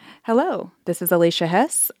Hello, this is Alicia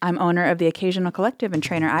Hess. I'm owner of the Occasional Collective in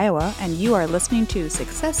Trainer, Iowa, and you are listening to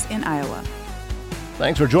Success in Iowa.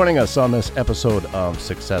 Thanks for joining us on this episode of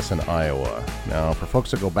Success in Iowa. Now, for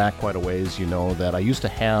folks that go back quite a ways, you know that I used to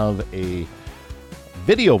have a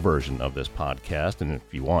video version of this podcast, and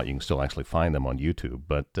if you want, you can still actually find them on YouTube.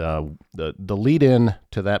 But the lead-in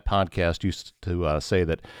to that podcast used to say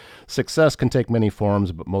that success can take many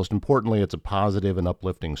forms, but most importantly, it's a positive and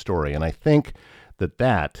uplifting story. And I think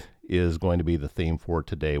that is going to be the theme for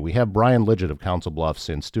today. We have Bryan Lidgett of Council Bluffs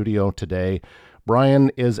in studio today.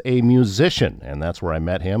 Bryan is a musician, and that's where I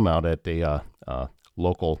met him, out at a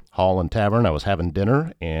local hall and tavern. I was having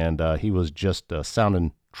dinner, and he was just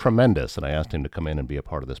sounding tremendous, and I asked him to come in and be a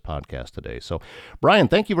part of this podcast today. So, Bryan,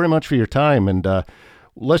 thank you very much for your time, and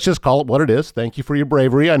let's just call it what it is. Thank you for your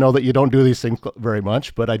bravery. I know that you don't do these things very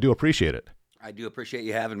much, but I do appreciate it. I do appreciate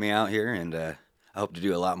you having me out here, and I hope to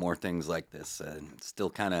do a lot more things like this. Still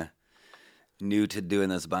kind of new to doing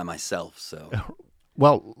this by myself, so...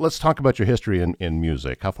 Well, let's talk about your history in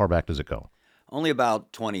music. How far back does it go? Only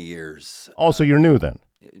about 20 years. Oh, so you're new then?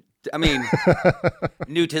 I mean,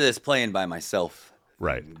 new to this, playing by myself.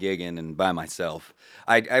 Right. Gigging and by myself.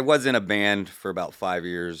 I was in a band for about 5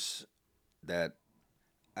 years that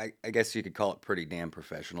I guess you could call it pretty damn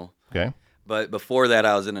professional. Okay. But before that,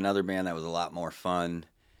 I was in another band that was a lot more fun,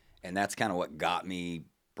 and that's kind of what got me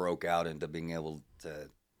broke out into being able to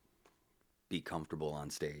be comfortable on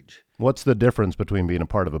stage. What's the difference between being a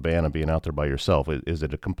part of a band and being out there by yourself? Is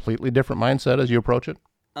it a completely different mindset as you approach it?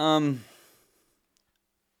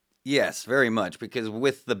 Yes, very much, because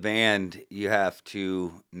with the band, you have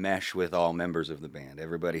to mesh with all members of the band.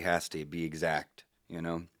 Everybody has to be exact, you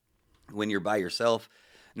know? When you're by yourself,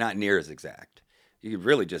 not near as exact. You could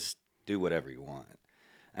really just do whatever you want.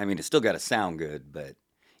 I mean, it's still got to sound good, but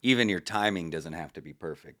even your timing doesn't have to be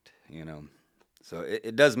perfect, you know? So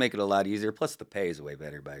it does make it a lot easier. Plus, the pay is way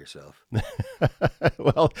better by yourself.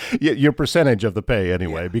 Well, your percentage of the pay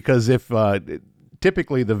anyway, because if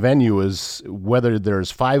typically the venue is, whether there's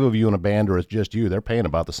 5 of you in a band or it's just you, they're paying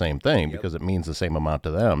about the same thing because it means the same amount to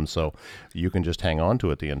them. So you can just hang on to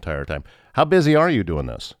it the entire time. How busy are you doing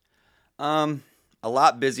this? A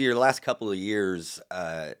lot busier. The last couple of years,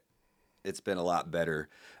 it's been a lot better.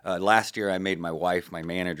 Last year, I made my wife my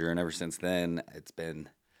manager, and ever since then, it's been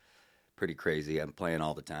pretty crazy. I'm playing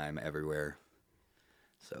all the time, everywhere.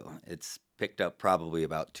 So it's picked up probably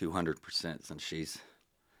about 200% since she's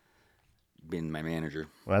been my manager.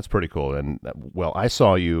 Well, that's pretty cool. And well, I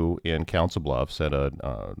saw you in Council Bluffs at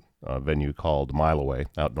a venue called Mile Away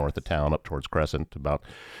out north of town, up towards Crescent. About,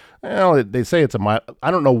 well, they say it's a mile.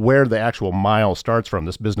 I don't know where the actual mile starts from.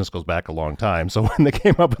 This business goes back a long time. So when they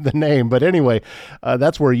came up with the name, but anyway,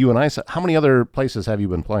 that's where you and I said. How many other places have you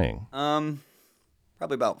been playing?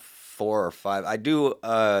 Probably about 4 or 5. I do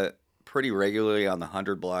pretty regularly on the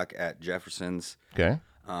 100 block at Jefferson's. Okay.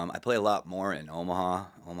 I play a lot more in Omaha.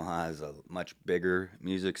 Omaha has a much bigger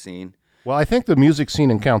music scene. Well, I think the music scene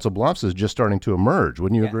in Council Bluffs is just starting to emerge.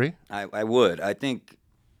 Wouldn't you agree? I would. I think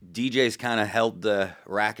DJs kind of held the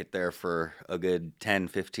racket there for a good 10,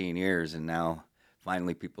 15 years, and now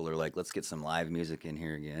finally people are like, let's get some live music in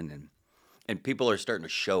here again. And people are starting to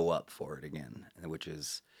show up for it again, which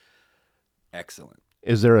is excellent.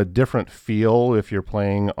 Is there a different feel if you're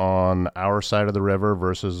playing on our side of the river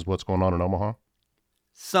versus what's going on in Omaha?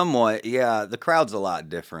 Somewhat, yeah. The crowd's a lot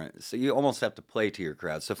different, so you almost have to play to your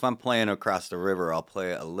crowd. So if I'm playing across the river, I'll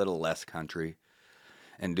play a little less country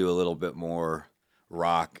and do a little bit more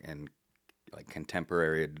rock and like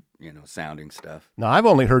contemporary, sounding stuff. Now, I've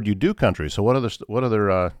only heard you do country, so what other stuff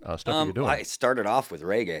are you doing? I started off with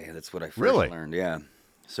reggae. That's what I first learned, yeah.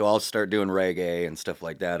 So I'll start doing reggae and stuff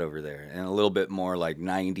like that over there, and a little bit more like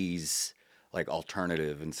 90s, like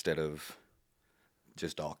alternative instead of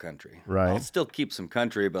just all country. Right. I'll still keep some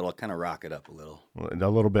country, but I'll kind of rock it up a little. A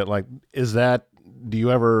little bit like, do you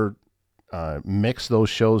ever mix those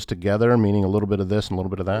shows together, meaning a little bit of this and a little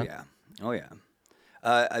bit of that? Oh, yeah.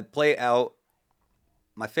 I play out.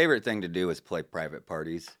 My favorite thing to do is play private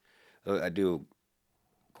parties. I do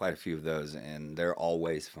quite a few of those, and they're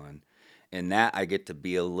always fun. In that, I get to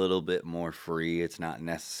be a little bit more free. It's not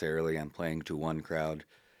necessarily I'm playing to one crowd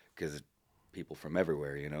because people from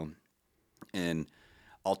everywhere, And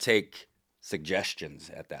I'll take suggestions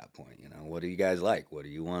at that point. What do you guys like? What do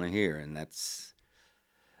you want to hear? And that's,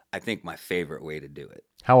 I think, my favorite way to do it.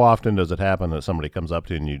 How often does it happen that somebody comes up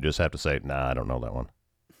to you and you just have to say, nah, I don't know that one?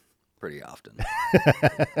 Pretty often.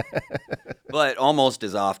 But almost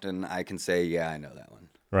as often I can say, yeah, I know that one.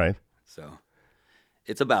 Right. So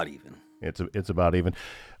it's about even. It's about even.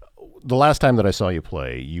 The last time that I saw you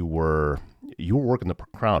play, you you were working the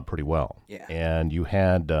crowd pretty well. Yeah. And you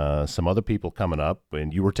had some other people coming up,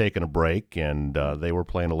 and you were taking a break, and they were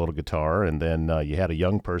playing a little guitar, and then you had a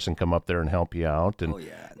young person come up there and help you out. And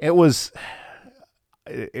it was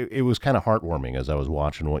kind of heartwarming as I was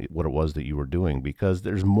watching what it was that you were doing, because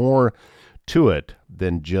there's more to it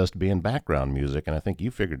than just being background music, and I think you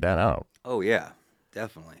figured that out. Oh yeah,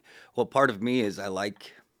 definitely. Well, part of me is I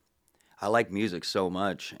like music so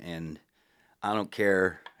much, and I don't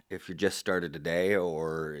care if you just started today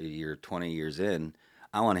or you're 20 years in.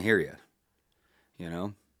 I want to hear you, you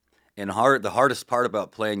know? And the hardest part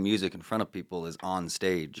about playing music in front of people is on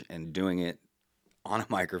stage and doing it on a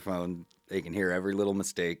microphone. They can hear every little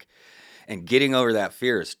mistake, and getting over that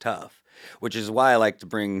fear is tough, which is why I like to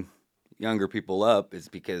bring younger people up, is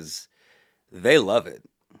because they love it.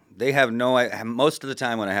 They have most of the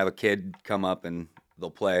time when I have a kid come up and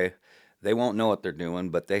they'll play, they won't know what they're doing,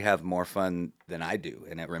 but they have more fun than I do,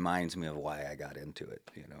 and it reminds me of why I got into it,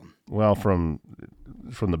 you know. Well, from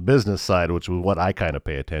the business side, which is what I kind of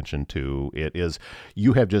pay attention to, it is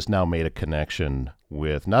you have just now made a connection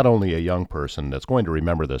with not only a young person that's going to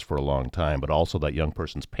remember this for a long time, but also that young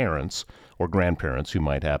person's parents or grandparents who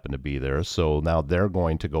might happen to be there. So now they're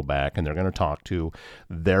going to go back and they're going to talk to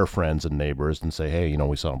their friends and neighbors and say, hey, you know,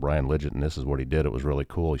 we saw Bryan Lidgett and this is what he did. It was really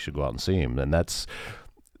cool. You should go out and see him. And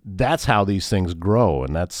that's how these things grow.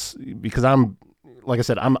 And that's because like I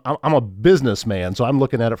said, I'm a businessman, so I'm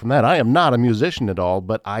looking at it from that. I am not a musician at all,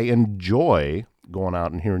 but I enjoy going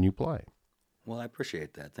out and hearing you play. Well, I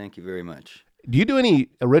appreciate that. Thank you very much. Do you do any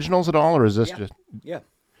originals at all, or is this just... Yeah,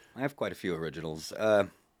 I have quite a few originals.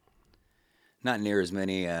 Not near as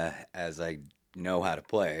many as I know how to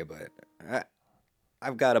play, but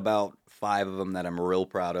I've got about 5 of them that I'm real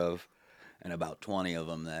proud of, and about 20 of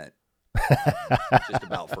them that just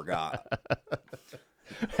about forgot.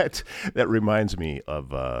 That reminds me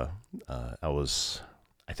of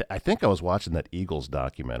I think I was watching that Eagles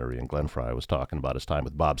documentary, and Glenn Fry was talking about his time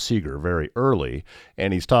with Bob Seger very early,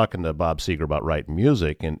 and he's talking to Bob Seger about writing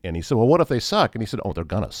music, and he said, well, what if they suck? And he said, oh, they're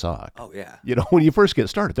gonna suck. Oh yeah. You know, when you first get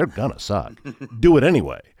started, they're gonna suck. Do it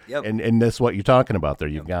anyway. Yep. And that's what you're talking about there.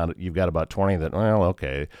 You've got about 20 that, well,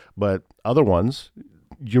 okay, but other ones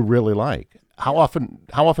you really like. How often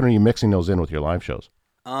are you mixing those in with your live shows?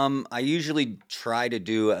 I usually try to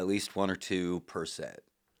do at least 1 or 2 per set.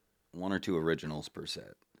 1 or 2 originals per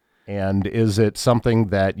set. And is it something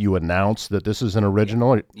that you announce that this is an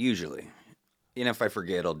original? Yeah, usually. And if I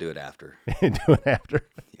forget, I'll do it after. Do it after?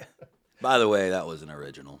 Yeah. By the way, that was an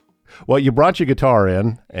original. Well, you brought your guitar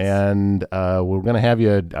in, and we're going to have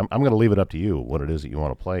you, I'm going to leave it up to you what it is that you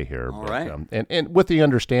want to play here. All right. And with the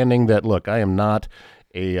understanding that, look, I am not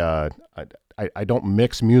I don't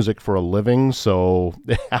mix music for a living, so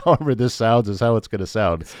however this sounds is how it's going to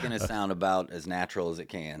sound. It's going to sound about as natural as it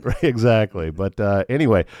can. Right, exactly. But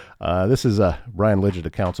anyway, this is Bryan Lidgett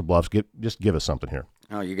of Council Bluffs. Just give us something here.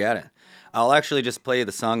 Oh, you got it. I'll actually just play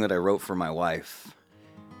the song that I wrote for my wife.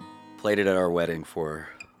 Played it at our wedding for her.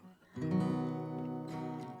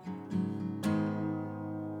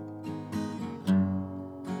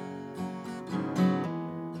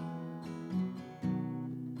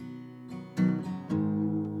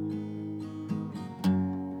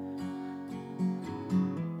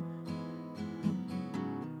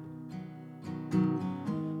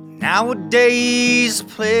 Nowadays,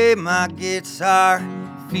 play my guitar,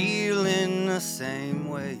 feeling the same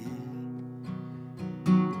way.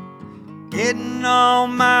 Getting all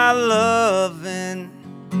my loving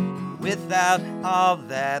without all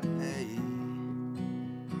that pay.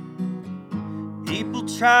 People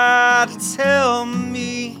try to tell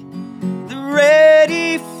me they're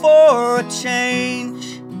ready for a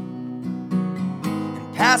change,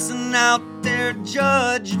 and passing out their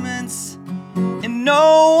judgments, and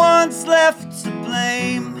no one's left to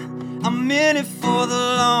blame. I'm in it for the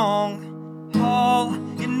long haul.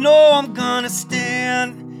 You know I'm gonna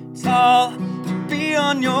stand tall, be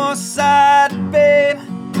on your side, babe,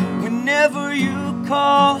 whenever you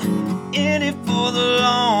call. In it for the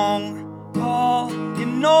long haul. You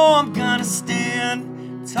know I'm gonna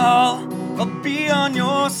stand tall, I'll be on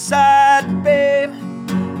your side, babe,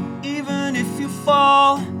 even if you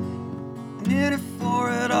fall. I'm in it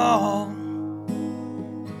for it all.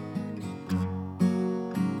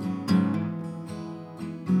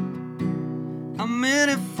 I'm in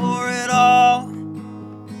it for it all.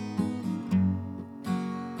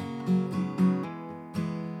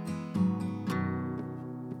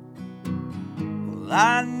 Well,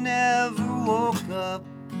 I never woke up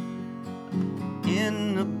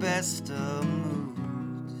in the best of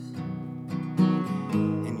moods,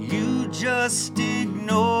 and you just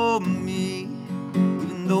ignore me,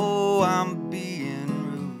 even though I'm being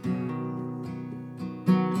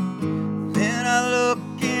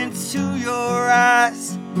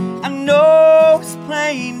know it's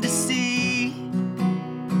plain to see.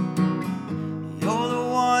 You're the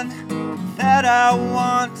one that I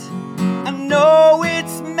want. I know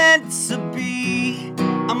it's meant to be.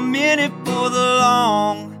 I'm in it for the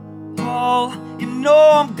long haul. You know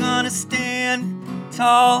I'm gonna stand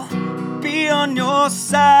tall, be on your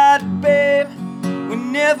side, babe,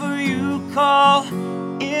 whenever you call.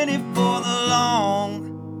 In it for the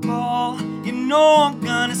long haul. You know I'm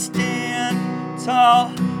gonna stand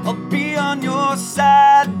tall. I'll be on your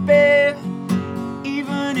side, babe,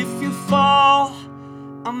 even if you fall.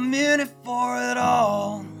 I'm in it for it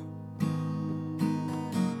all.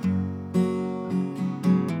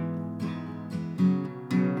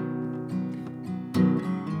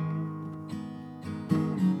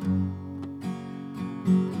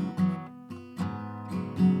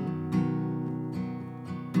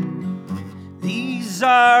 These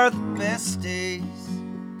are the best days.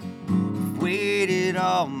 I've waited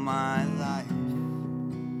all my life.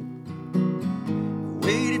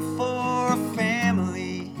 Waited for a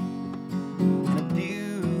family and a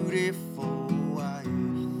beautiful wife.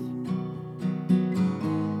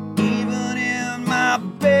 Even in my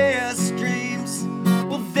best dreams,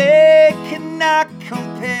 well, they cannot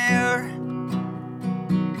compare.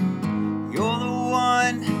 You're the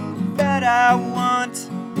one that I want.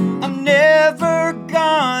 I'm never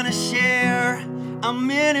gonna share. I'm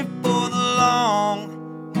in it for the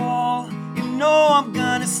long haul. You know I'm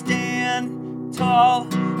gonna stand tall,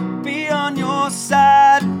 be on your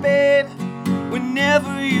side, babe,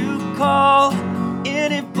 whenever you call.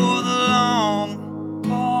 In it for the long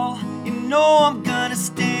haul. You know I'm gonna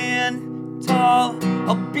stand tall.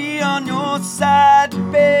 I'll be on your side,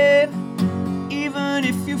 babe, even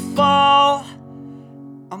if you fall.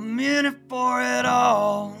 I'm in it for it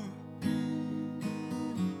all.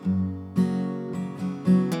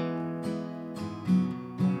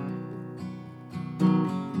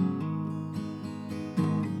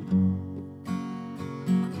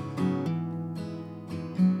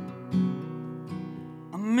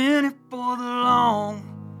 I'm in it for the long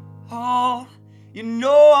haul. You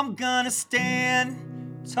know I'm gonna stand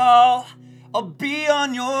tall. I'll be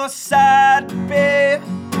on your side, babe,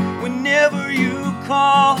 whenever you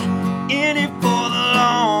call. In it for the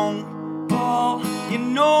long haul. You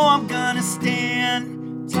know I'm gonna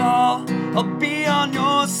stand tall. I'll be on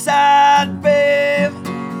your side, babe,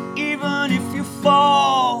 even if you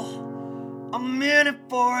fall. I'm in it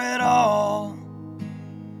for it all.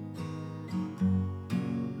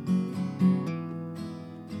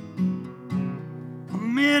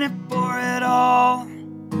 I'm in it for it all.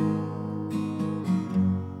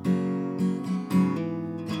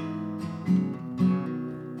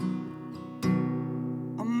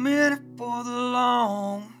 I'm in it for the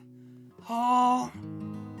long haul.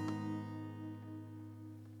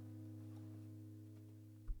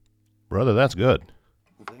 Brother, that's good.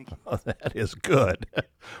 Well, thank you. That is good.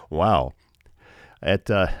 Wow. I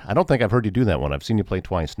don't think I've heard you do that one. I've seen you play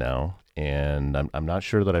twice now, and I'm not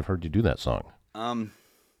sure that I've heard you do that song.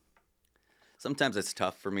 Sometimes it's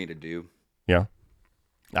tough for me to do. Yeah.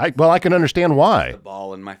 I can understand why. The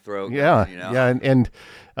ball in my throat. Yeah, You know? yeah, and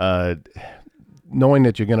knowing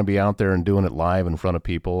that you're going to be out there and doing it live in front of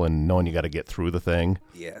people, and knowing you got to get through the thing.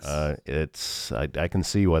 Yes. I can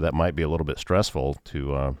see why that might be a little bit stressful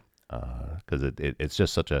to because it's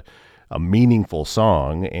just such a meaningful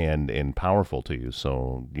song and powerful to you.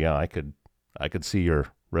 So yeah, I could see your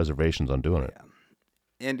reservations on doing it.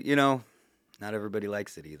 Yeah. And you know, not everybody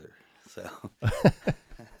likes it either. So,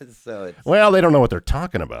 so it's Well, they don't know what they're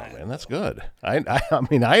talking about, man. That's good. I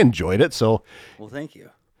mean, I enjoyed it. So, well, thank you.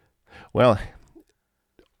 well,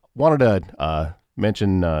 wanted to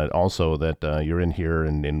mention also that you're in here,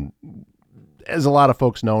 and as a lot of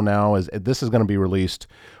folks know now, is this is going to be released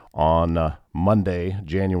on Monday,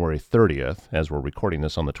 January 30th, as we're recording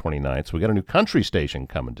this on the 29th. So we got a new country station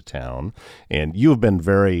coming to town, and you've been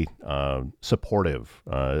very supportive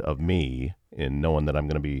of me in knowing that I'm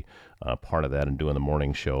going to be part of that and doing the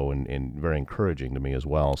morning show, and very encouraging to me as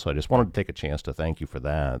well. So I just wanted to take a chance to thank you for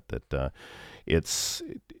that.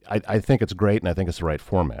 I think it's great, and I think it's the right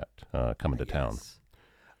format coming to town.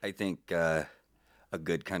 I think a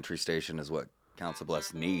good country station is what Council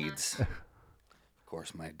Bluffs needs. Of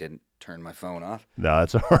course, I didn't turn my phone off. No,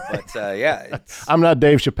 that's all right. But yeah, I'm not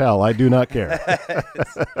Dave Chappelle. I do not care.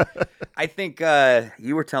 I think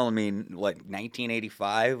you were telling me, what,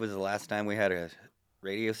 1985 was the last time we had a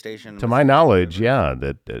radio station? To my knowledge, yeah,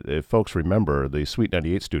 that if folks remember, the Sweet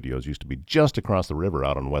 98 studios used to be just across the river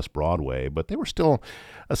out on West Broadway, but they were still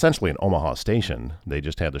essentially an Omaha station. They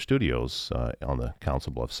just had their studios on the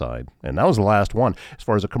Council Bluffs side, and that was the last one as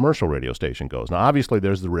far as a commercial radio station goes. Now, obviously,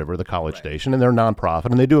 there's the River, the college station, and they're nonprofit,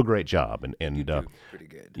 and they do a great job, and do pretty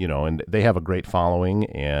good. and they have a great following,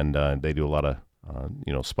 and they do a lot of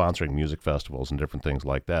sponsoring music festivals and different things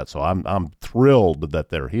like that. So I'm thrilled that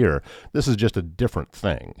they're here. This is just a different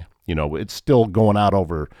thing. It's still going out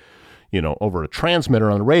over a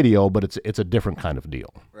transmitter on the radio, but it's a different kind of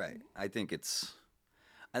deal. Right. I think it's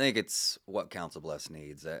what Council Bluffs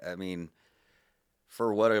needs. I mean,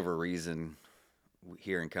 for whatever reason,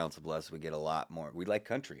 here in Council Bluffs, we get a lot more. We like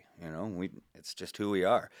country, it's just who we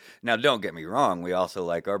are. Now, don't get me wrong. We also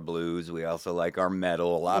like our blues. We also like our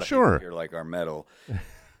metal. A lot of people here like our metal.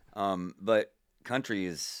 But country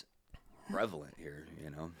is prevalent here,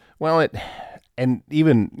 Well, and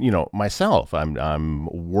even, myself, I'm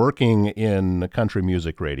working in country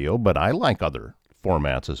music radio, but I like other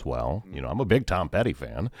formats as well. I'm a big Tom Petty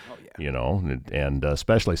fan. Oh, yeah. And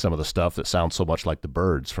especially some of the stuff that sounds so much like the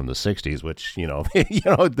Byrds from the 60s, which,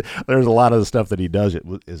 there's a lot of the stuff that he does.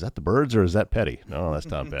 Is that the Byrds or is that Petty? No, that's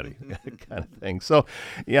Tom Petty kind of thing. So,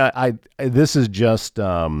 yeah, this is just,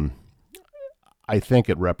 I think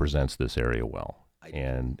it represents this area well.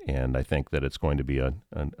 And I think that it's going to be a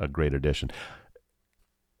great addition.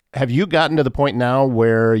 Have you gotten to the point now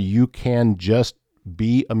where you can just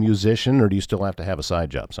be a musician, or do you still have to have a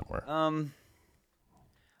side job somewhere?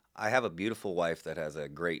 I have a beautiful wife that has a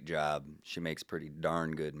great job. She makes pretty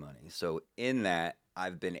darn good money. So in that,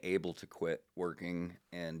 I've been able to quit working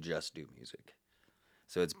and just do music.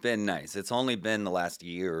 So it's been nice. It's only been the last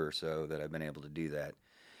year or so that I've been able to do that.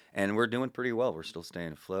 And we're doing pretty well. We're still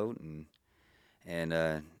staying afloat, and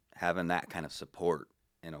having that kind of support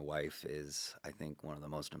in a wife is, I think, one of the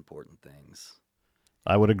most important things.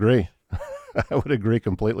 I would agree. I would agree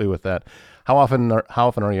completely with that. How often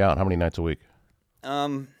are you out? How many nights a week?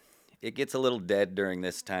 It gets a little dead during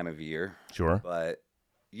this time of year. Sure. But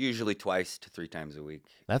usually 2 to 3 times a week.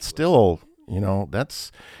 That's still,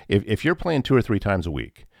 that's if you're playing 2 or 3 times a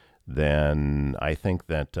week, then I think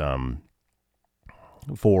that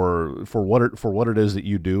for what it is that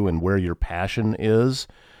you do and where your passion is,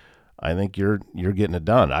 I think you're getting it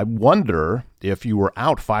done. I wonder if you were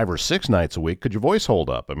out 5 or 6 nights a week, could your voice hold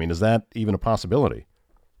up? I mean, is that even a possibility?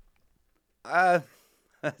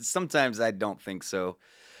 Sometimes I don't think so.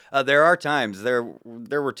 There are times. There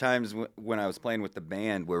were times when I was playing with the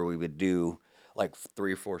band where we would do like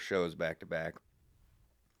 3 or 4 shows back to back,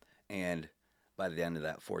 and by the end of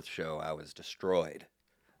that 4th show, I was destroyed.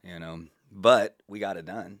 But we got it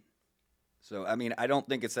done. So I mean, I don't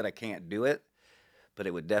think it's that I can't do it, but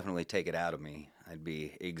it would definitely take it out of me. I'd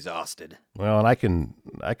be exhausted. Well, and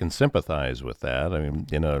I can sympathize with that. I mean,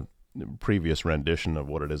 in a previous rendition of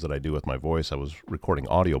what it is that I do with my voice, I was recording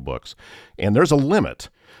audiobooks, and there's a limit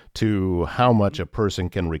to how much a person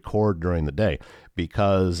can record during the day,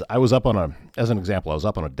 because I was up on as an example, I was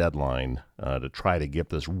up on a deadline to try to get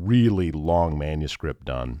this really long manuscript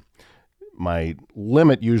done. My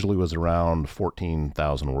limit usually was around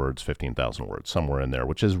 14,000 words, 15,000 words, somewhere in there,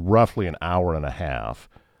 which is roughly an hour and a half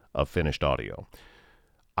of finished audio.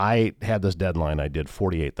 I had this deadline. I did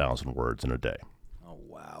 48,000 words in a day. Oh,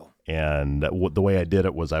 wow. And the way I did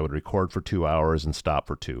it was I would record for 2 hours and stop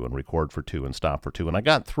for 2 and record for 2 and stop for 2. And I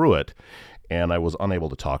got through it, and I was unable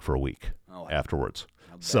to talk for a week afterwards.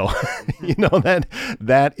 So,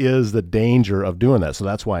 that is the danger of doing that. So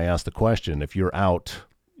that's why I asked the question, if you're out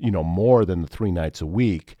more than the 3 nights a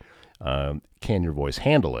week, can your voice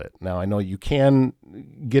handle it? Now, I know you can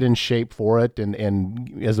get in shape for it,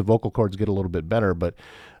 and as the vocal cords get a little bit better, but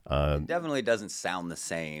it definitely doesn't sound the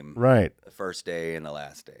same. Right. The first day and the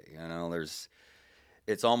last day.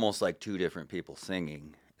 It's almost like 2 different people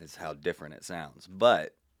singing is how different it sounds.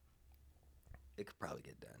 But it could probably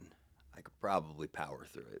get done. I could probably power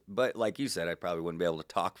through it. But like you said, I probably wouldn't be able to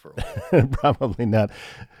talk for a while. Probably not.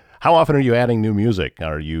 How often are you adding new music?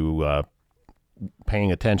 Are you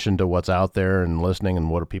paying attention to what's out there and listening,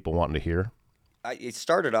 and what are people wanting to hear? It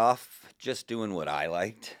started off just doing what I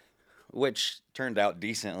liked, which turned out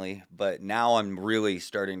decently. But now I'm really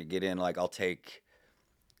starting to get in. Like, I'll take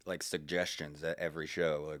like suggestions at every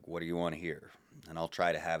show. Like, what do you want to hear? And I'll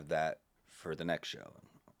try to have that for the next show.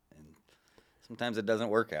 And sometimes it doesn't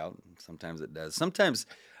work out. Sometimes it does. Sometimes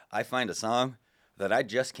I find a song that I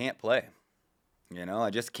just can't play. I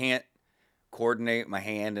just can't coordinate my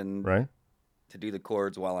hand and to do the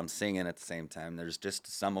chords while I'm singing at the same time. There's just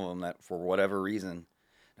some of them that, for whatever reason,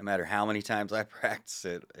 no matter how many times I practice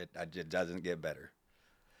it, it doesn't get better.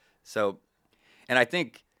 So, And I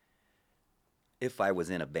think if I was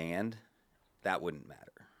in a band, that wouldn't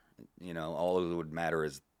matter. You know, all that would matter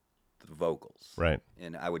is the vocals. Right.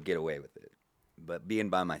 And I would get away with it. But being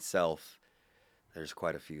by myself, there's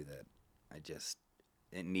quite a few that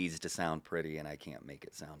it needs to sound pretty, and I can't make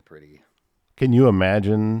it sound pretty. Can you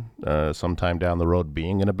imagine sometime down the road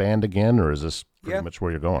being in a band again, or is this pretty much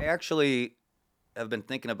where you're going? I actually have been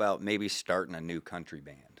thinking about maybe starting a new country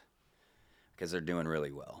band because they're doing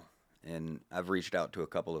really well. And I've reached out to a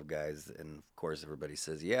couple of guys, and of course everybody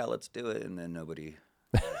says, yeah, let's do it, and then nobody...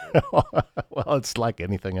 Well, it's like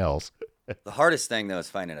anything else. The hardest thing, though, is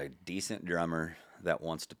finding a decent drummer that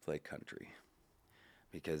wants to play country,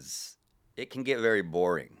 because it can get very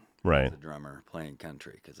boring as a drummer playing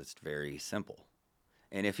country because it's very simple.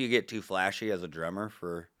 And if you get too flashy as a drummer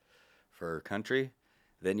for country,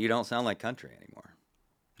 then you don't sound like country anymore.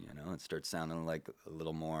 You know, it starts sounding like a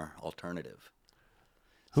little more alternative.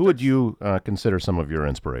 Who would you consider some of your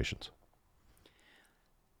inspirations?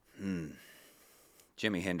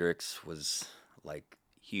 Jimi Hendrix was like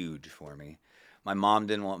huge for me. My mom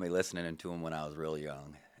didn't want me listening to him when I was real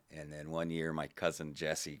young. And then one year my cousin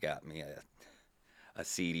Jesse got me a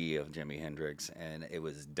CD of Jimi Hendrix, and it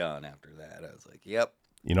was done after that. I was like, yep.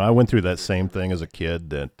 You know, I went through that same thing as a kid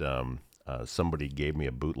that somebody gave me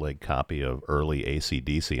a bootleg copy of early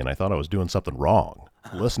AC/DC, and I thought I was doing something wrong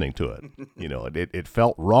listening to it. You know, it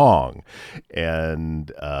felt wrong.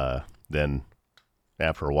 And then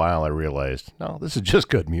after a while I realized, no, this is just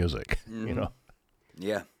good music, you know?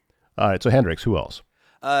 Yeah. All right, so Hendrix, who else?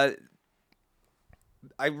 I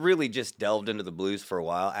really just delved into the blues for a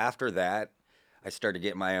while. After that, I started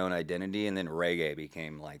getting my own identity, and then reggae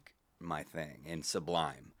became like my thing. And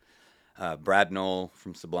Sublime. Brad Knoll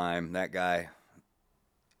from Sublime, that guy,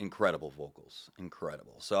 incredible vocals,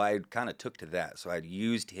 incredible. So I kind of took to that. So I'd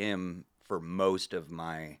used him for most of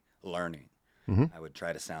my learning. I would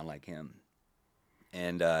try to sound like him.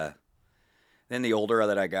 And then the older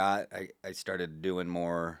that I got, I started doing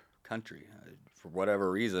more country. For whatever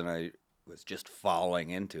reason, I was just falling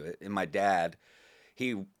into it. And my dad,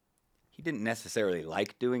 he didn't necessarily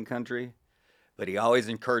like doing country, but he always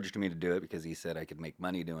encouraged me to do it because he said I could make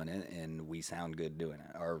money doing it, and we sound good doing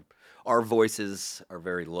it. Our voices are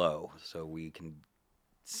very low, so we can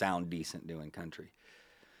sound decent doing country.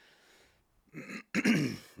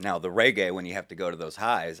 Now, the reggae, when you have to go to those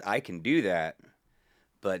highs, I can do that,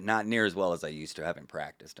 but not near as well as I used to. I haven't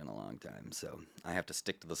practiced in a long time, so I have to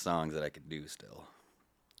stick to the songs that I could do still.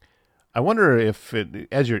 I wonder if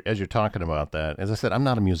as you're talking about that, as I said, I'm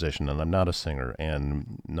not a musician and I'm not a singer,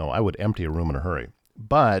 and no, I would empty a room in a hurry.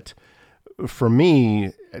 But for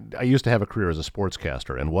me, I used to have a career as a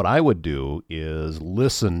sportscaster, and what I would do is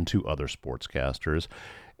listen to other sportscasters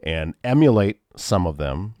and emulate some of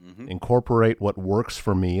them, incorporate what works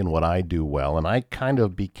for me and what I do well. And I kind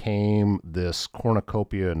of became this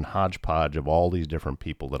cornucopia and hodgepodge of all these different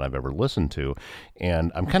people that I've ever listened to.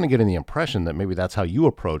 And I'm kind of getting the impression that maybe that's how you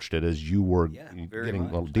approached it as you were getting a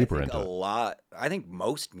little deeper into it. I think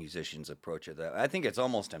most musicians approach it that way. I think it's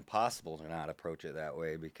almost impossible to not approach it that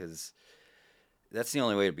way because that's the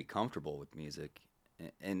only way to be comfortable with music.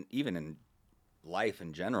 And even in life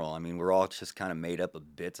in general, I mean, we're all just kind of made up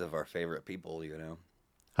of bits of our favorite people, you know.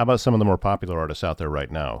 How about some of the more popular artists out there right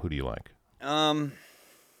now? Who do you like? I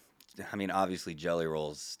mean, obviously Jelly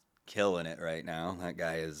Roll's killing it right now. That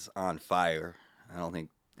guy is on fire. I don't think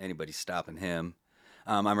anybody's stopping him.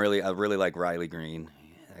 I really like Riley Green.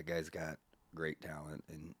 That guy's got great talent,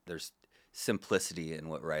 and there's simplicity in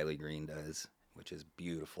what Riley Green does, which is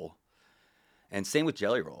beautiful. And same with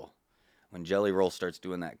Jelly Roll. When Jelly Roll starts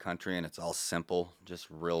doing that country and it's all simple, just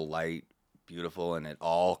real light, beautiful, and it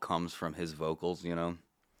all comes from his vocals, you know,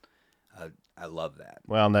 I love that.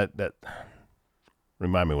 Well, that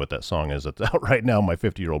remind me what that song is. It's out right now. My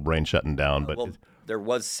 50-year-old brain shutting down. But there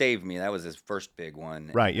was "Save Me." That was his first big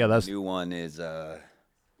one. Right. Yeah. That's the new one is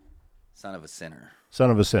 "Son of a Sinner."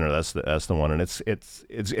 Son of a Sinner. That's the one, and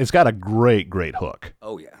it's got a great hook.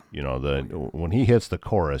 Oh yeah. You know, when he hits the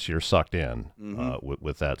chorus, you're sucked in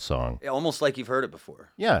with that song. Almost like you've heard it before.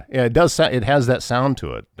 Yeah, it does. It has that sound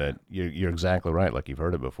to it that you're exactly right, like you've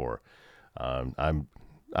heard it before. I'm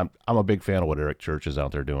a big fan of what Eric Church is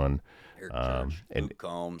out there doing. Eric Church, and Luke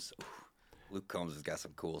Combs. Luke Combs has got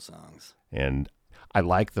some cool songs. And I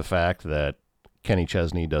like the fact that Kenny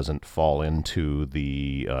Chesney doesn't fall into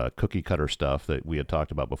the cookie cutter stuff that we had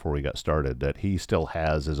talked about before we got started, that he still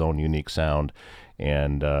has his own unique sound.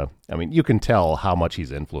 And I mean, you can tell how much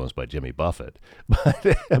he's influenced by Jimmy Buffett,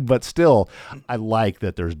 but still, I like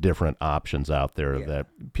that there's different options out there that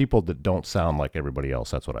people that don't sound like everybody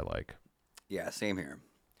else. That's what I like. Yeah, same here.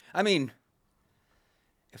 I mean,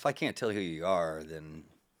 if I can't tell who you are, then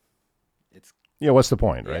it's What's the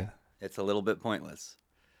point, right? it's a little bit pointless.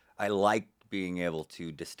 I like being able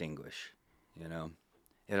to distinguish, you know,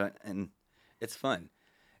 and it's fun.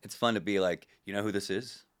 It's fun to be like, you know who this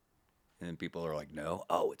is? And then people are like, no,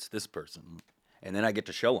 oh, it's this person. And then I get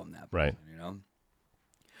to show them that person, Right. you know?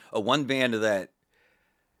 One band that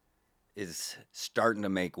is starting to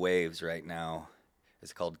make waves right now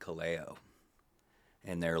is called Kaleo.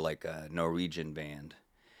 And they're like a Norwegian band.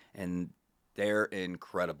 And they're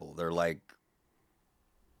incredible. They're like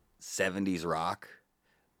 70s rock,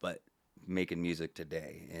 but making music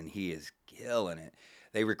today. And he is killing it.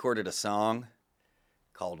 They recorded a song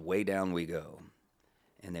called Way Down We Go.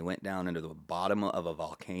 And they went down into the bottom of a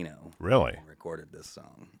volcano. Really? And recorded this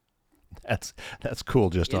song. That's cool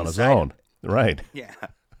just on its Inside own. Right. Yeah.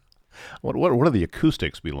 What are the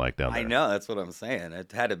acoustics be like down there? I know, that's what I'm saying.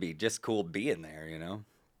 It had to be just cool being there, you know?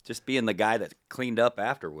 Just being the guy that cleaned up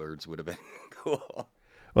afterwards would have been cool.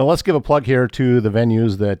 Well, let's give a plug here to the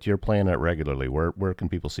venues that you're playing at regularly. Where can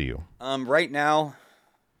people see you? Right now,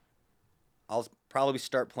 I'll probably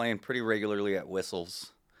start playing pretty regularly at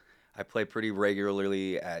Whistles. I play pretty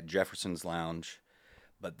regularly at Jefferson's Lounge,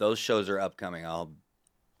 but those shows are upcoming. I'll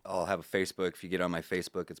have a Facebook. If you get on my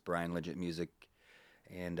Facebook, it's Bryan Lidgett Music,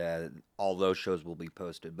 and all those shows will be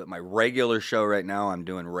posted. But my regular show right now, I'm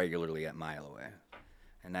doing regularly at Mile Away,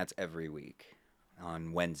 and that's every week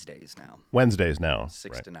on Wednesdays now. Wednesdays now.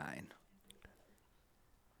 6 to 9.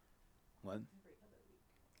 What?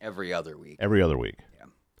 Every other week. Every other week. Yeah.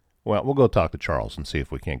 Well, we'll go talk to Charles and see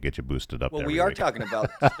if we can't get you boosted up. Well, every we are week. talking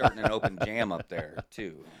about starting an open jam up there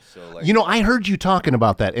too. So, like, I heard you talking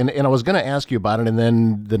about that, and I was going to ask you about it, and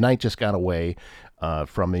then the night just got away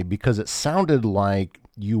from me because it sounded like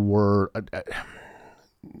you were,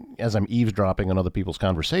 as I'm eavesdropping on other people's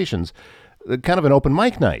conversations, kind of an open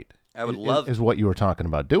mic night. I would love is what you were talking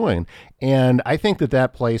about doing, and I think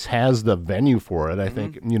that place has the venue for it. I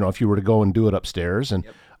think if you were to go and do it upstairs, and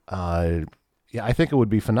yeah, I think it would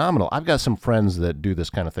be phenomenal. I've got some friends that do this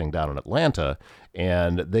kind of thing down in Atlanta,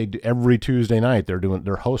 and they do, every Tuesday night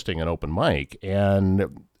they're hosting an open mic,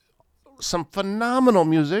 and some phenomenal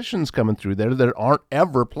musicians coming through there that aren't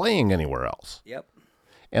ever playing anywhere else. Yep.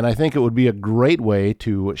 And I think it would be a great way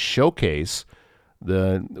to showcase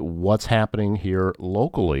what's happening here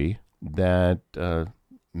locally that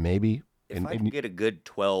maybe If I could get a good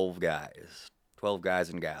 12 guys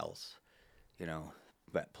and gals,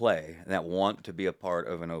 that play and that want to be a part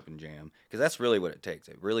of an open jam, because that's really what it takes.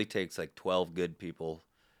 It really takes like 12 good people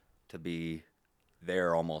to be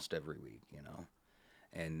there almost every week,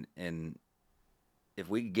 and if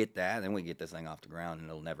we get that, then we get this thing off the ground and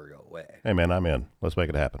it'll never go away. Hey man, I'm in. Let's make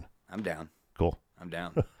it happen. I'm down. Cool. I'm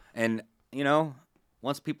down. And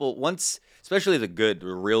once especially the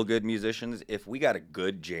real good musicians, if we got a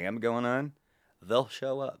good jam going on, they'll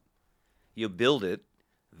show up. You build it,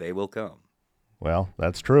 they will come. Well,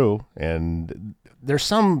 that's true. And they're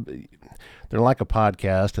like a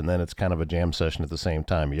podcast, and then it's kind of a jam session at the same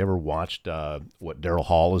time. You ever watched what Daryl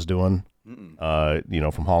Hall is doing? From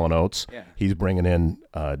Hall & Oates. Yeah. He's bringing in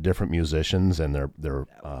different musicians, and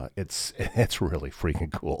it's really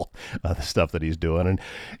freaking cool, the stuff that he's doing.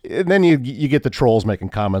 And then you get the trolls making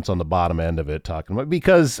comments on the bottom end of it, talking about,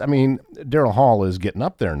 because Daryl Hall is getting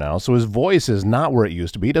up there now, so his voice is not where it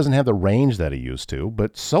used to be. He doesn't have the range that he used to,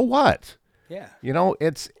 but so what? Yeah.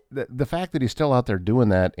 It's the fact that he's still out there doing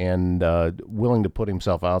that and willing to put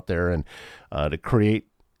himself out there and to create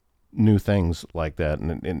new things like that.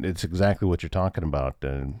 And it's exactly what you're talking about.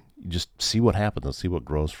 You just see what happens and see what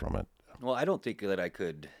grows from it. Well, I don't think that I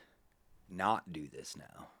could not do this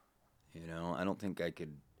now. I don't think I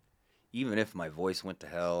could, even if my voice went to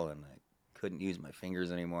hell and I couldn't use my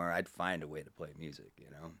fingers anymore, I'd find a way to play music,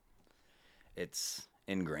 It's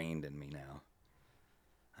ingrained in me now.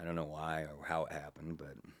 I don't know why or how it happened,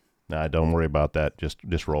 but Nah, don't worry about that.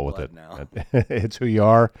 Just roll with it. Now. It's who you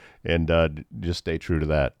are, and just stay true to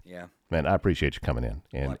that. Yeah, man, I appreciate you coming in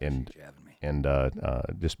I appreciate you having me. And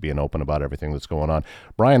just being open about everything that's going on.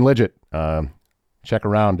 Bryan Lidgett, check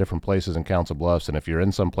around different places in Council Bluffs, and if you're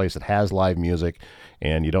in some place that has live music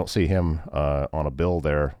and you don't see him on a bill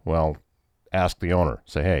there, well, ask the owner.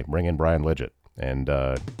 Say, hey, bring in Bryan Lidgett, and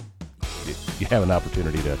you have an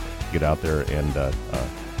opportunity to get out there and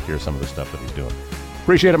hear some of the stuff that he's doing.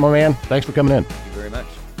 Appreciate it, my man. Thanks for coming in. Thank you very much.